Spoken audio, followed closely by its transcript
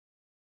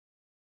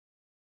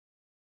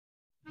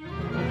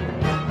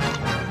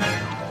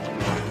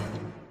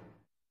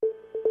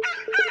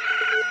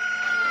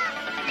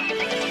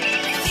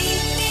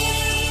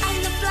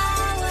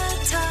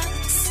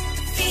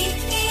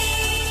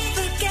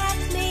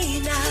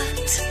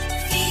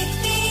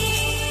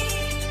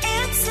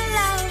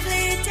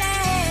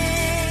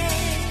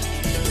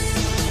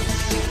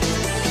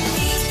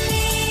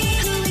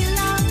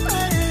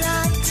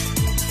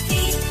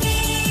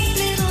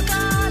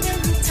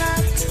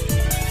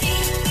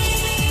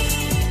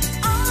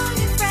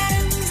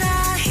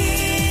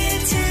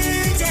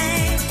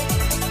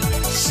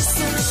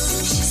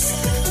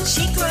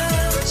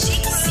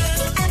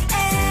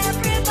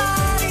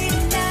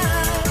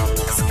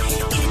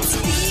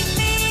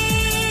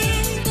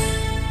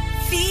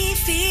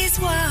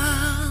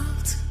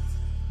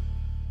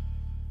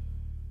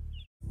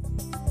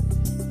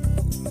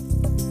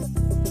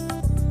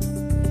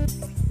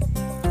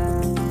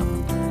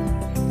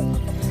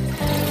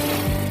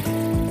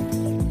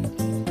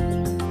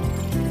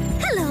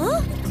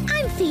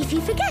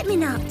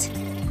forget-me-not.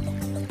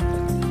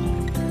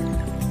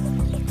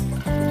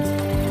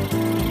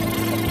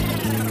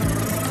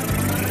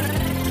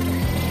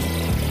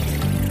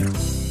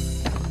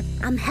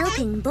 I'm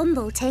helping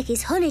Bumble take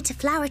his honey to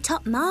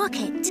Flowertop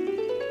Market.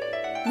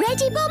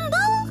 Ready, Bumble?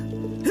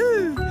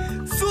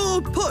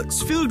 4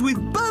 pots filled with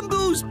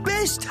Bumble's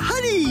best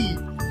honey.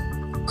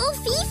 Oh,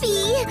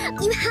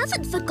 Fifi, you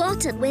haven't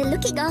forgotten we're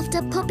looking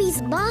after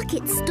Poppy's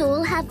market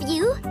stall, have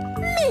you?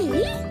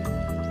 Me?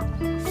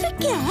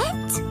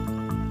 Forget?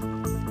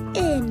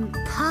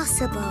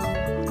 Impossible.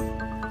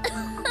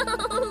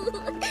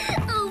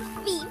 Oh,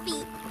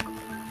 Fifi.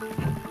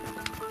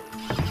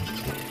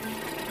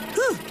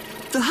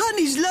 The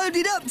honey's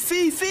loaded up,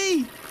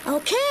 Fifi.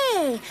 OK,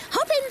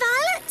 hop in,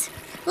 Violet.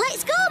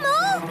 Let's go,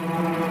 Mo.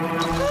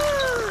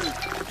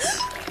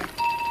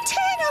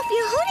 Turn off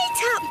your honey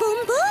tap,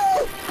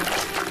 Bumble.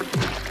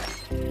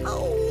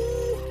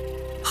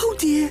 Oh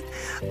dear.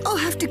 I'll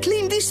have to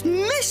clean this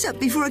mess up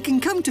before I can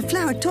come to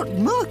Flowertot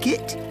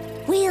Market.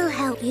 We'll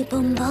help you,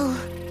 Bumble.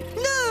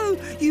 No,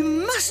 you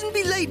mustn't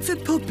be late for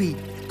Poppy.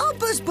 I'll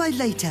buzz by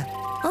later.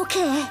 OK.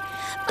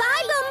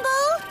 Bye,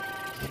 Bumble.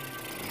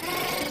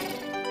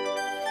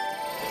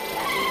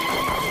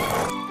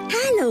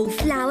 Hello,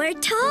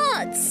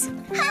 Flowertots.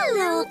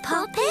 Hello,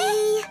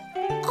 Poppy.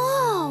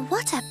 Oh,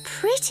 what a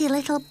pretty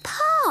little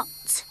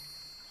pot.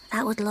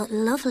 That would look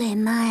lovely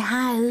in my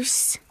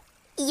house.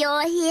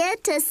 You're here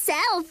to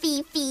sell,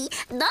 Fifi,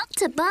 not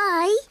to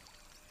buy.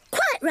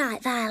 Quite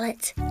right,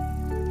 Violet.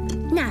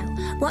 Now,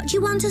 what do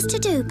you want us to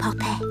do,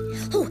 Poppy?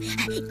 Oh,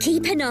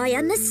 keep an eye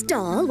on the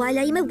stall while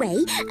I'm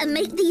away and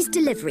make these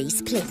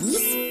deliveries,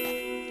 please.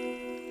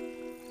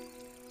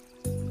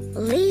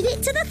 Leave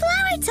it to the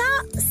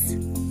Flowertots.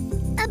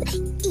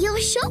 Your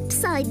shop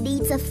sign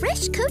needs a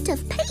fresh coat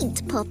of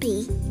paint,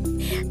 Poppy.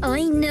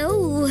 I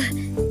know.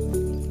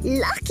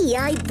 Lucky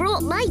I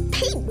brought my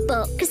paint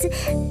box.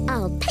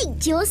 I'll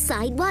paint your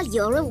sign while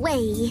you're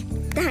away.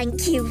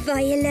 Thank you,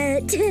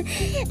 Violet.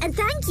 And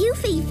thank you,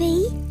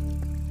 Fifi.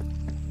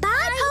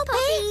 Bye,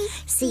 Poppy.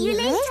 See you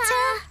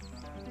later.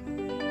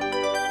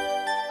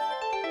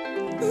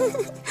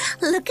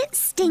 Look at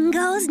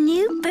Stingo's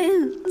new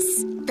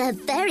boots. They're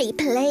very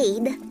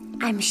plain.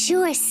 I'm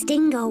sure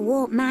Stingo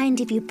won't mind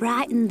if you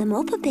brighten them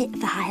up a bit,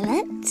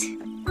 Violet.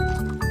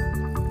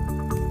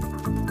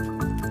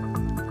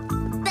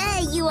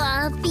 There you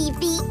are,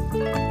 Fifi.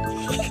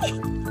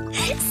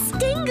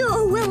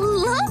 Stingo will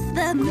love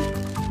them.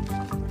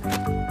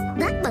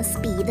 That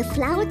must be the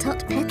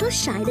Flowertot Petal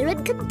Shiner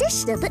and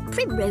Conditioner that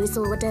Primrose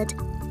ordered.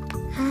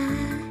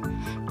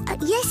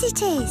 Yes,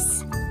 it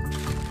is.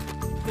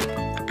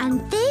 And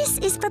this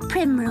is for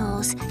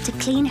Primrose to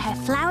clean her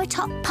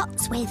Flowertop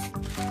pots with.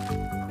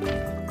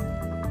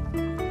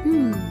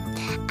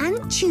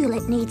 Aunt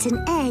Tulip needs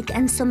an egg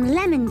and some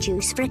lemon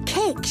juice for a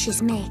cake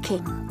she's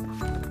making.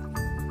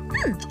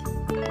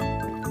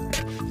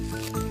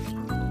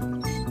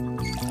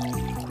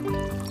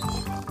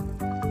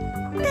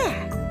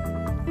 There.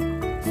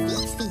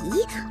 Fifi,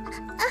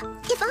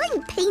 if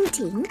I'm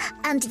painting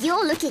and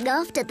you're looking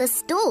after the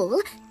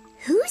stall,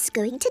 who's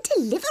going to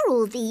deliver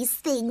all these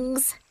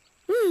things?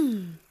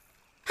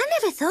 I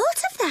never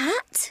thought of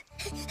that.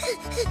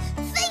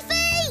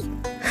 Fifi!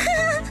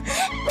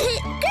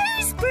 Pip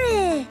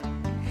Gooseberry!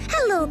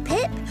 Hello,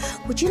 Pip.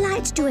 Would you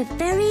like to do a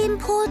very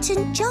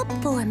important job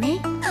for me?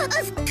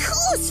 Of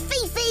course,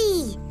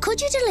 Fifi! Could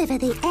you deliver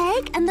the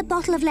egg and the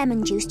bottle of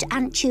lemon juice to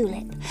Aunt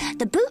Tulip?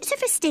 The boots are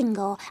for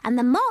Stingo and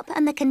the mop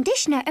and the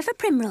conditioner are for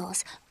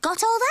Primrose.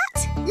 Got all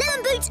that?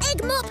 Lemon boots,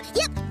 egg mop.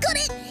 Yep, got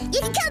it.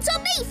 You can count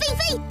on me,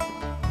 Fifi.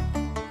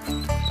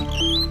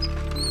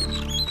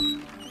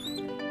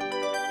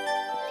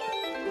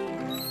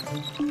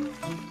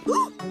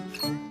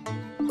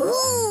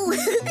 Ooh,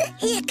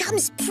 here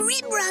comes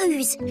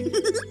Primrose.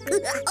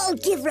 I'll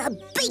give her a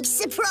big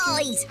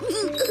surprise.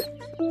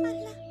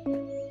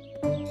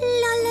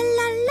 La la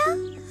la la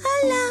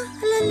la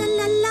la la la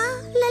la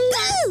la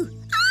la.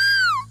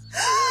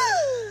 Boo!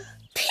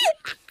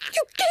 Pip,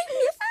 you gave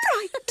me a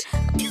fright.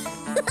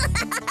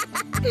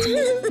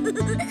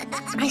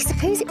 I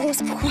suppose it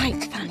was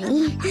quite funny.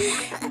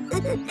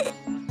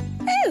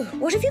 Oh,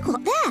 what have you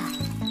got there?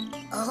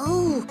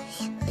 Oh,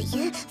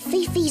 yeah,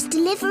 Fifi's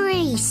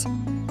deliveries.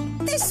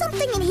 There's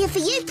something in here for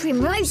you,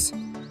 Primrose.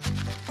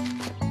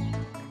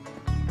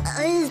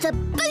 The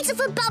boots are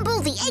for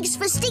Bumble, the eggs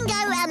for Stingo,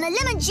 and the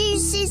lemon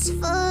juice is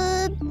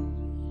for...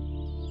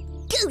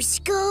 Goose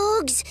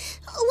Gogs.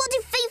 What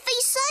did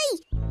Fifi say?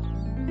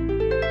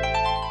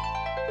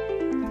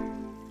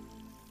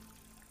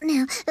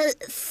 Now,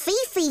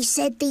 Fifi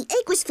said the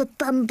egg was for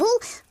Bumble.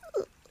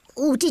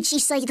 Or did she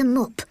say the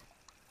mop?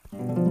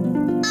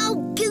 Oh,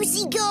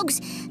 Goosey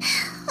Gogs.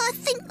 I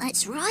think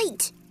that's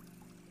right.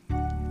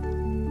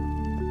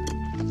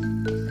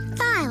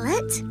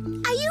 Violet,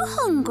 are you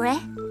hungry?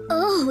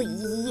 Oh,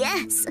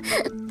 yes.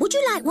 Would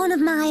you like one of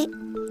my...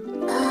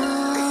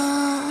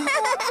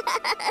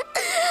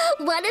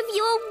 One of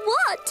your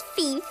what,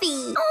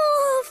 Fifi?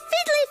 Oh,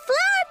 fiddly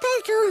flower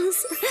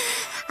petals.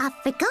 I've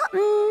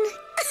forgotten.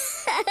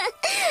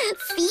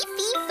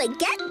 Fifi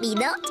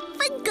forget-me-not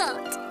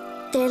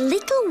forgot. They're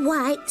little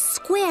white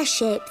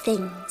square-shaped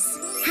things.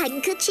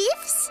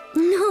 Handkerchiefs?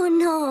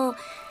 No.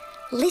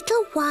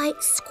 Little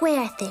white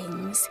square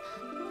things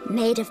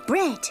made of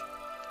bread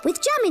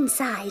with jam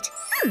inside.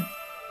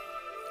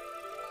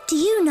 Do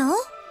you know?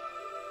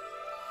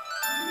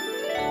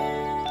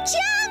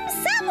 Jam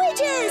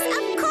sandwiches,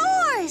 of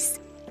course!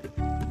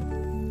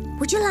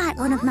 Would you like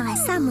one of my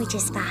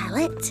sandwiches,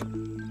 Violet?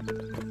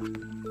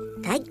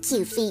 Thank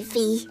you,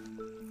 Fifi.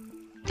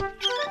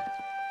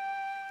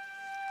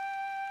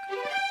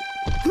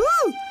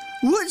 Oh,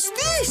 what's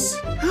this?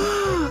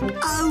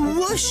 A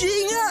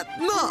washing up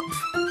mop.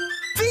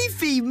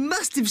 Fifi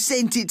must have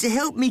sent it to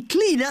help me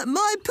clean up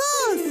my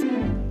path.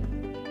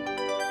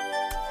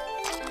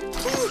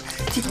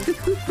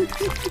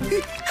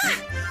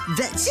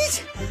 That's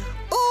it.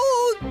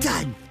 All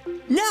done.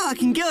 Now I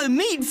can go and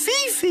meet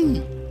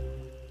Fifi.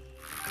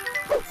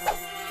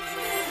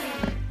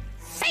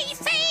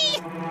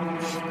 Fifi!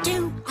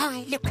 Do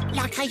I look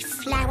like a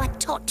flower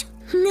tot?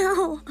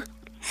 No,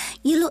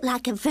 you look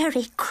like a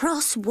very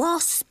cross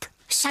wasp.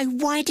 So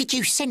why did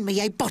you send me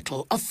a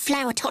bottle of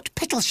flower tot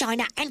petal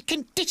shiner and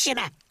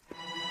conditioner?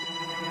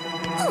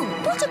 Oh,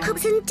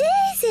 buttercups and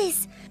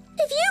daisies!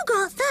 If you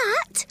got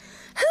that,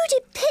 who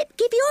did Pip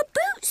give your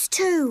boots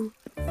to?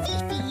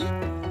 Fifi?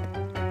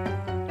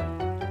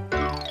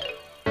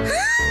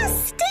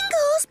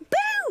 Stingle's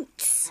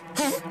boots!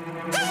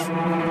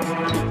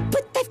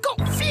 But they've got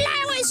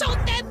flowers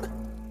on them!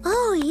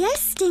 Oh,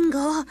 yes,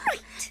 Stingo.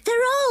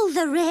 They're all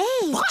the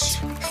rage. What?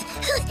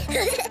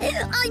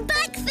 I'm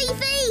back,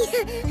 Fifi!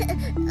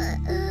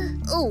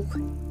 Oh.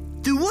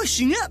 The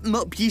washing up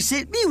mop you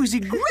sent me was a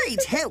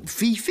great help,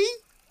 Fifi.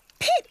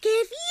 Pip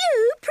gave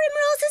you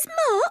Primrose's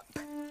mop?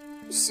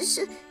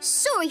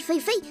 Sorry,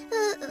 Fifi.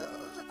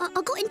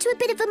 I got into a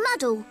bit of a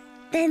muddle.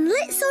 Then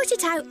let's sort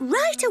it out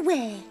right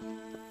away.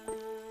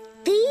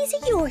 These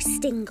are yours,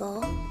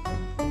 Stingo.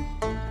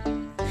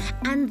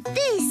 And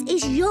this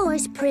is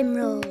yours,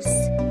 Primrose.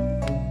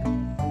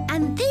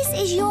 And this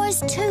is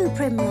yours too,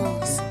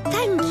 Primrose.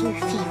 Thank you,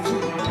 Fifi.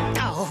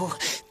 Oh,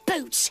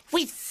 boots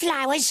with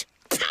flowers.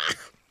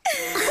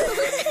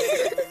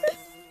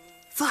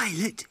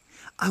 Violet,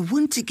 I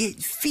want to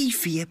get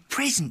Fifi a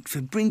present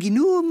for bringing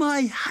all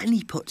my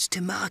honey pots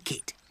to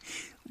market.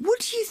 What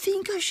do you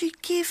think I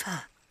should give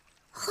her?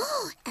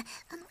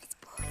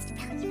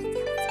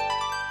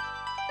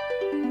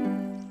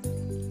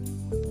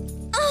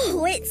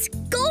 Oh, it's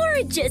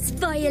gorgeous,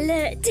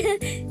 Violet.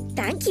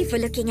 Thank you for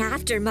looking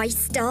after my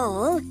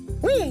stall.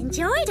 We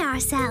enjoyed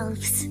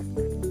ourselves.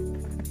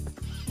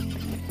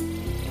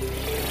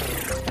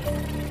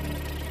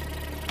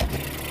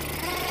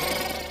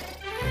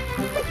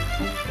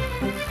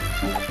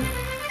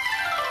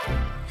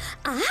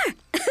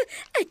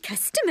 A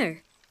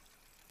customer.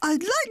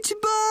 I'd like to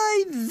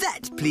buy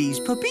that, please,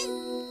 Poppy.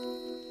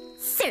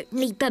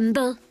 Certainly,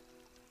 Bumble.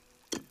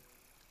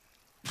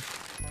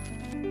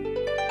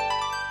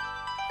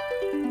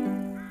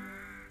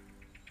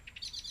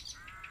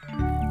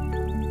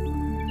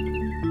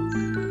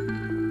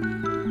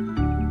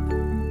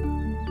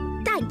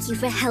 Thank you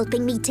for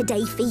helping me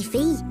today,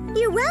 Fifi.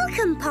 You're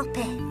welcome,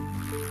 Poppy.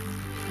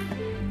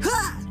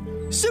 Ha!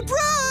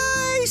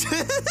 Surprise!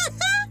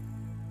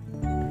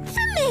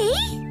 For me?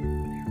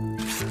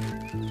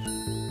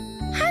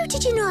 How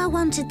did you know I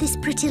wanted this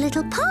pretty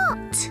little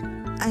pot?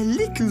 A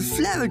little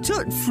flower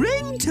tot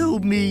friend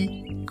told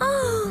me.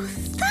 Oh,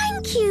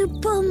 thank you,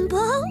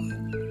 Bumble.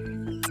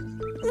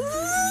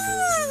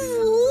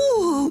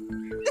 Ooh.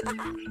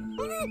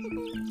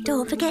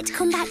 Don't forget to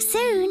come back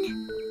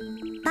soon.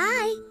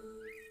 Bye.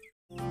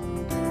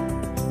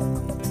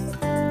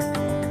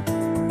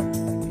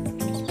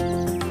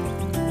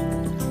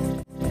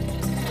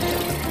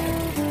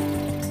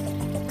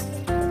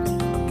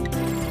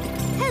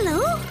 Hello,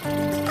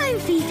 I'm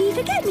Fifi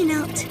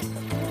Forget-Me-Not.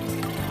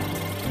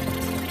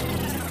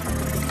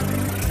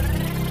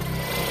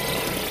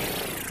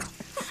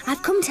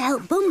 I've come to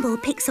help Bumble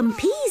pick some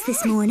peas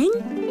this morning.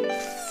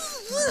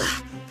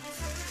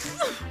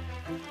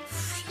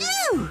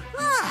 Phew!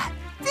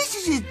 This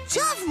is a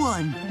tough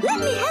one. Let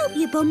me help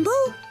you,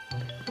 Bumble.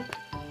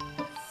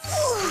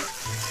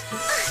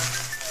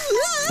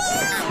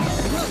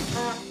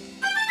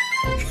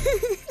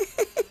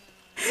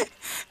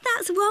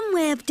 That's one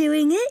way of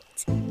doing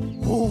it.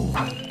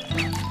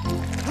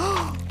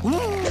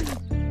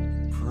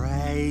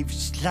 Brave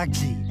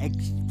Slugsy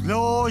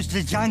explores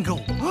the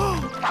jungle.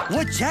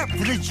 Watch out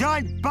for the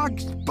giant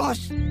bugs,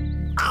 boss.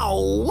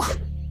 Oh,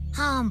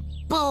 I'm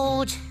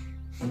bored.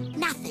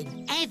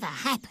 Nothing ever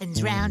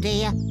happens round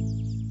here.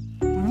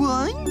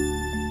 1,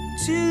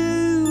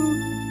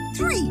 2,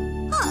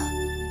 3.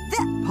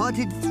 That pot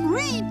had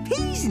 3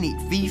 peas in it,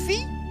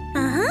 Fifi.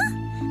 Uh-huh.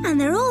 And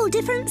they're all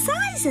different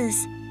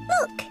sizes.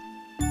 Look.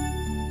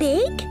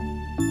 Big,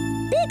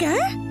 bigger,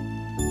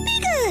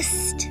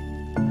 biggest.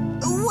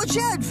 Watch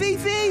out,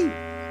 Fifi.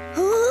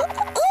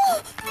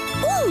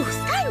 Oh,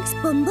 thanks,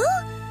 Bumble.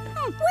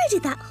 Where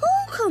did that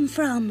hole come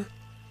from?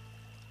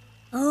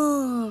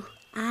 Oh,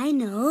 I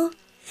know.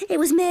 It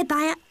was made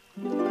by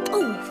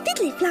Oh,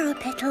 fiddly flower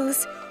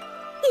petals.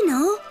 You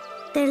know,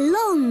 they're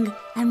long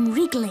and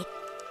wriggly.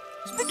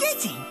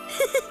 Spaghetti?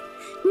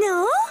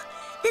 No,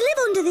 they live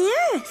under the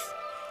earth.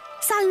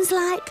 Sounds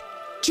like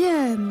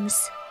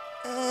germs.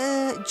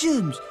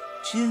 Germs.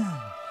 You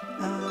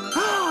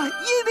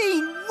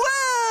mean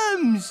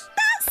worms?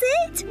 That's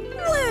it,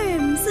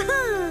 worms.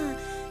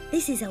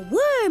 This is a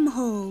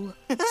wormhole.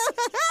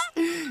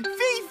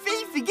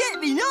 Fifi,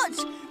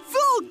 forget-me-nots,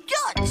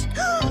 forgot!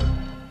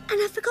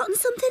 And I've forgotten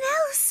something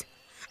else.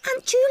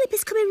 Aunt Tulip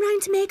is coming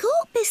round to make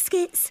oat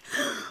biscuits.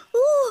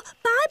 Oh,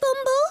 bye,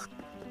 Bumble.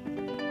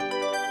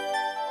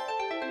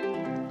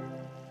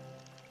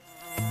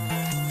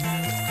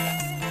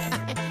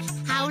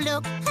 Oh,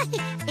 look,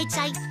 it's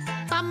a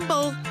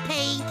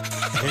bumblebee.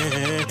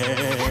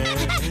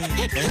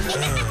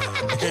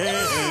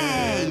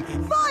 Hey,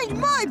 find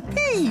my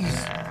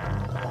peas!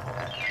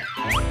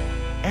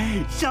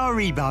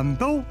 Sorry,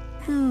 Bumble.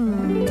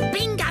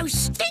 Bingo,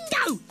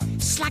 stingo!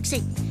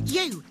 Slugsy,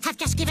 you have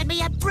just given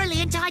me a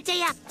brilliant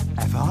idea.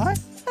 Have I?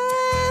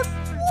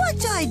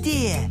 What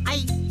idea? I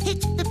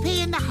hit the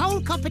pea in the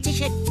hole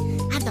competition,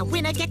 and the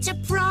winner gets a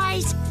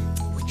prize,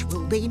 which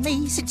will be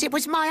me since it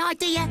was my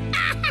idea.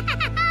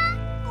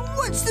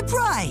 What's the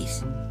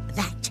prize?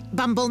 That,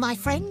 Bumble, my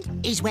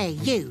friend, is where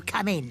you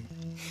come in.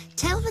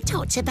 Tell the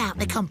tots about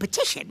the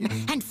competition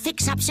and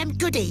fix up some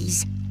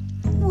goodies.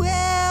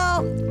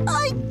 Well,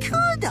 I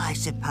could, I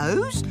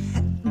suppose.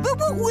 But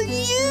what will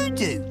you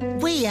do?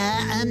 We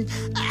are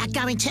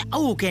going to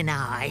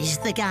organise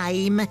the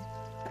game.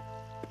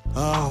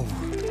 Oh.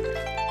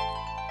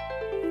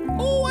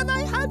 Oh, and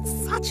I had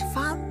such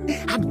fun.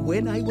 And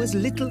when I was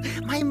little,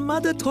 my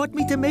mother taught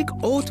me to make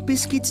oat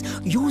biscuits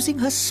using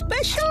her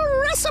special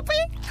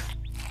recipe.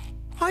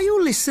 Are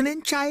you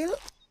listening, child?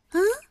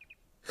 Huh?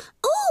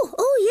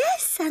 Oh,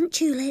 yes, Aunt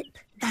Tulip.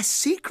 The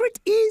secret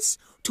is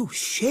to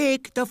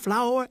shake the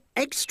flour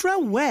extra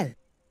well.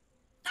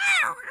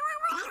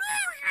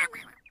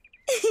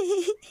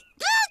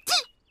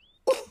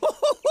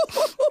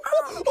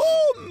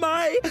 Oh,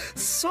 my.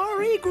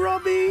 Sorry,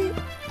 Grubby.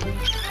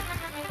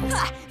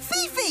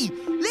 Fifi,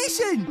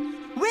 listen.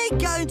 We're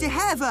going to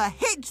have a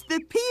hit the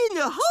pea in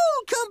the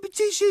hole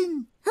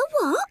competition. A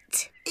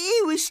what?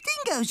 It was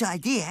Stingo's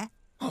idea.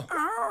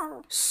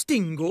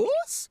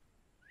 Stingos?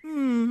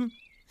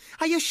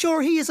 Are you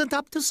sure he isn't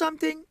up to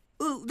something?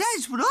 Well,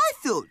 that's what I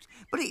thought,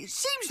 but it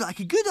seems like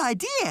a good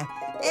idea.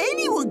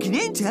 Anyone can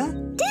enter.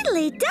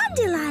 Diddly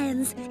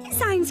dandelions. It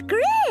sounds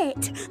great.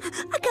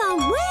 I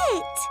can't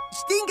wait.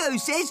 Stingo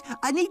says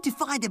I need to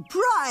find a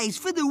prize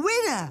for the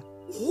winner.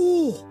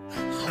 Oh,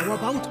 how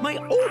about my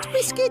oat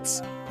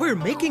biscuits? We're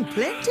making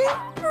plenty.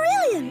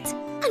 Brilliant.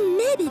 And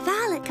maybe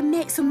Violet can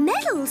make some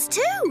medals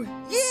too.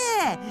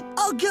 Yeah,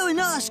 I'll go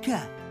and ask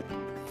her.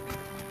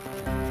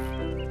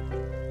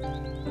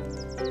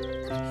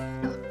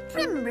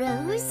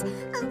 Primrose,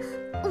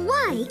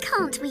 why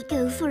can't we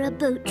go for a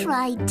boat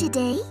ride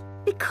today?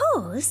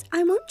 Because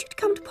I want you to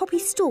come to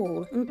Poppy's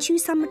stall and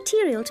choose some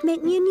material to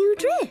make me a new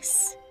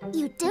dress.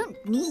 You don't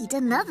need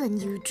another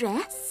new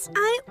dress.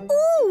 I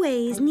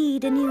always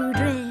need a new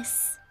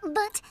dress.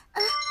 But,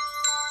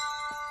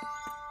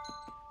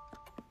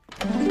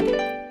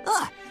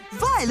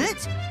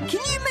 Violet,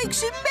 can you make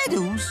some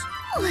medals?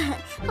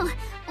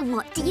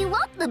 what do you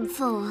want them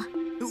for?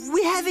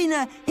 We're having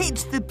a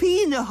hit the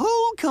pea in the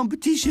hole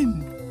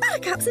competition.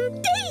 Buttercups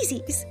and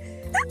daisies.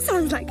 That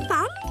sounds like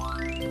fun.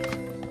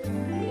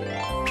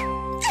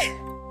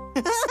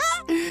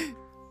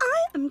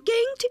 I am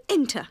going to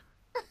enter.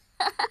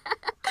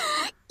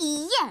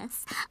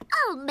 Yes,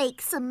 I'll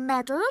make some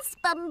medals,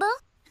 Bumble.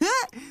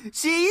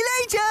 See you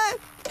later.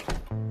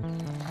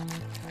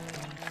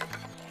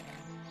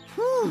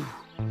 Whew.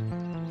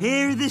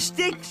 Here are the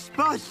sticks,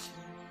 boss.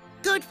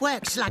 Good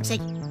work, Slugsy.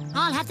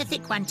 I'll have the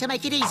thick one to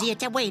make it easier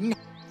to win.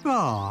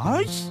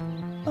 Boss,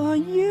 are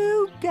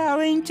you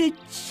going to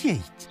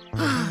cheat?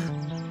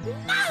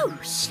 No,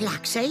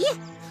 Slugsy.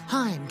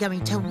 I'm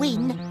going to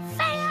win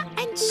fair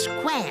and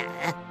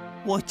square.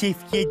 What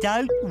if you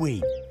don't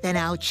win? Then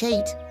I'll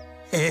cheat.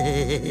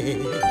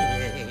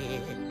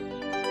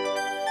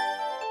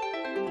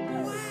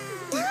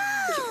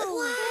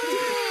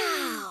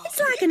 Wow! It's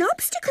like an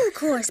obstacle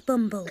course,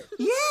 Bumble.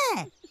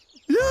 Yeah,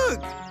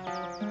 look.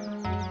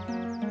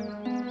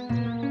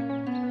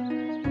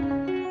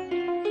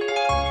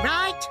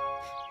 Right.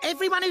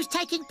 Everyone who's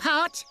taking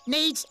part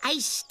needs a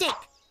stick.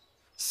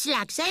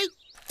 Slugsy.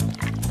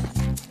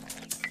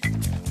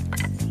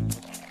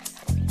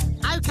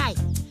 OK,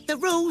 the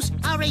rules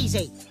are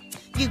easy.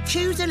 You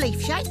choose a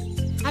leaf shape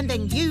and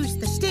then use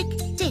the stick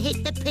to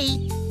hit the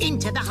pea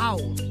into the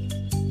hole.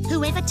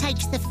 Whoever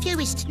takes the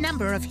fewest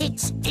number of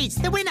hits is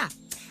the winner.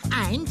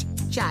 And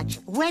Judge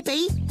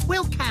Webby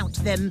will count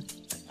them.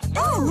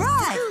 All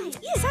right.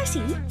 Yes, I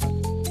see.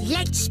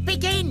 Let's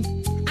begin.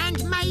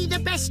 And may the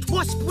best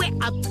wasp win.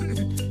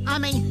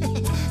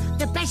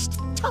 The best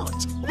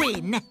tot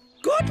win.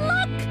 Good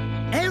luck,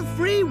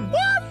 everyone!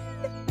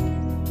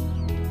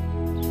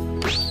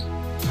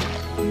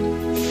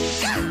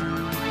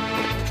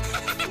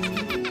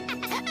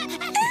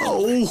 Oh,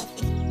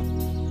 Oh!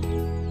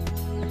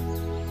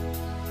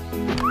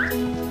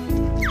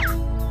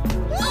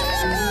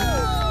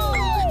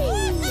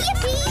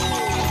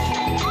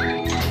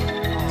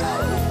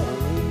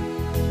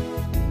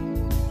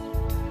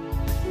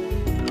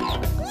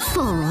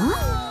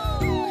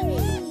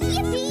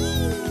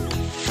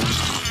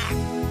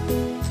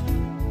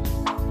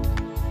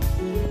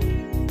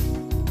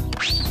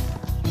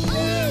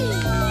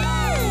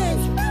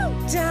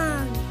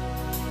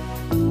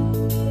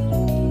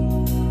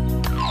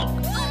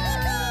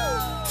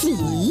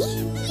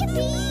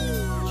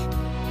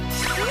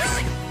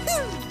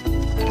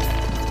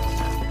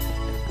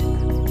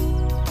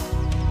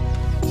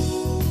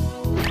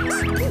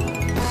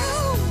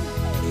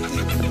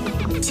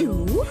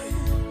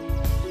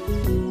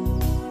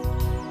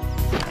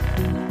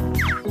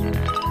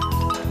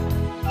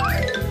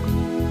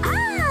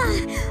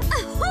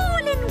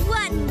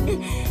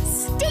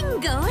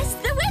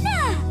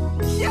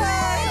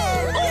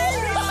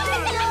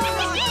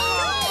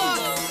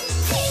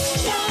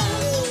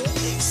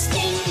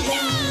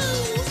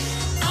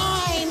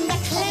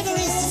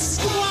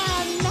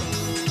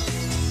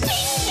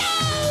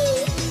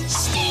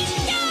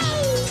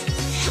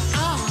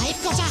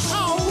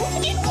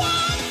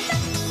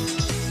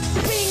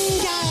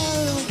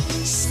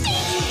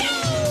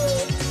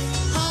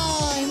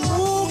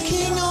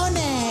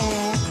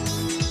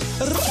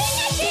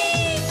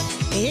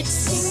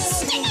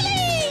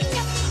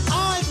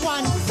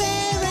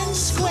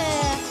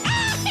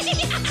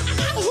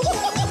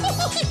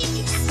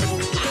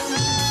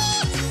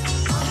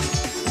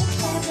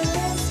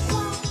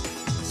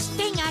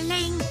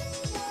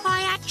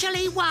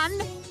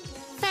 Won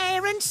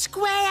fair and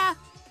square.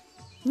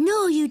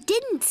 No, you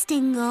didn't,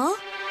 Stingo.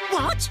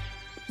 What?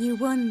 You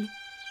won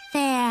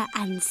fair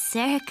and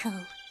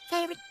circle.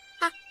 Fair and...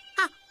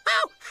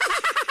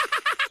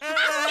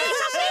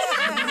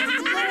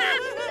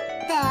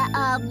 There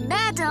are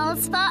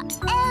medals for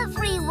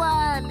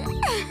everyone.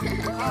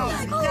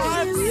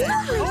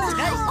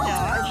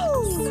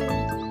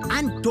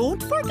 And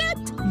don't forget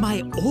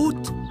my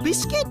oat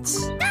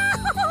biscuits.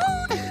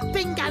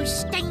 Bingo,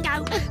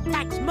 Stingo.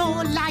 That's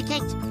more like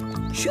it.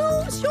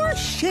 Choose your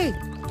shape.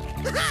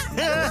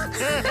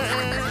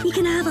 You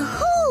can have a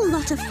whole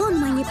lot of fun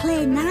when you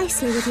play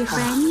nicely with your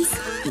friends.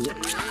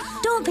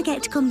 Don't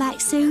forget to come back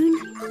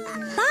soon.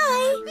 Bye.